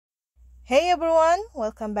Hey everyone,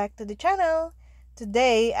 welcome back to the channel.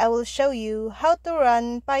 Today I will show you how to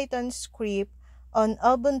run Python script on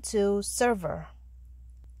Ubuntu server.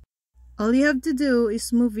 All you have to do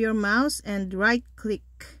is move your mouse and right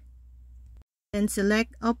click. Then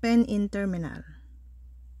select Open in Terminal.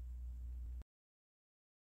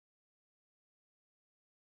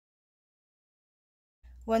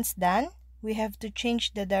 Once done, we have to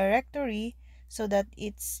change the directory so that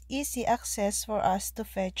it's easy access for us to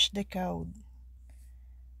fetch the code.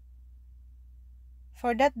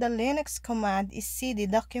 For that, the Linux command is cd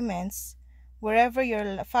documents wherever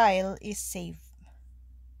your file is saved.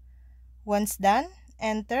 Once done,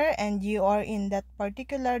 enter and you are in that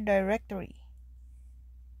particular directory.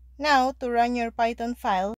 Now, to run your Python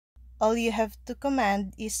file, all you have to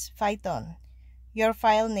command is Python, your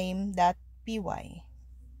file name .py.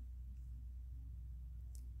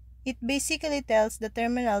 It basically tells the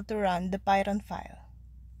terminal to run the Python file.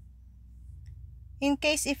 In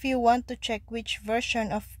case if you want to check which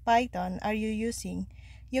version of Python are you using,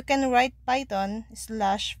 you can write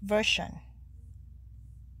python/version.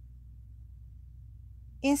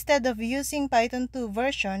 Instead of using Python 2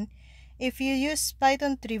 version, if you use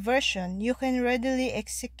Python 3 version, you can readily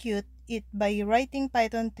execute it by writing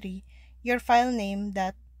Python 3, your file name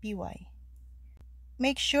 .py.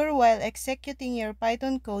 Make sure while executing your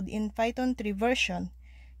Python code in Python 3 version,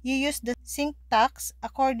 you use the syntax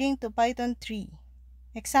according to Python 3.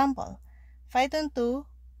 Example, Python 2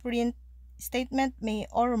 print statement may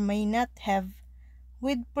or may not have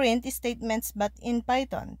with print statements, but in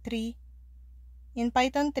Python 3,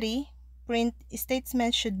 print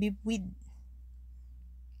statements should be with.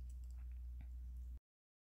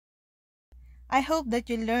 I hope that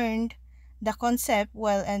you learned the concept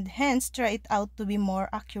well and hence try it out to be more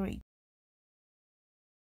accurate.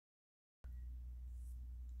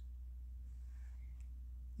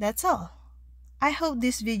 That's all. I hope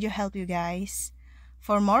this video helped you guys.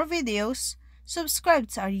 For more videos, subscribe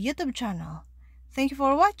to our YouTube channel. Thank you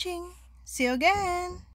for watching. See you again.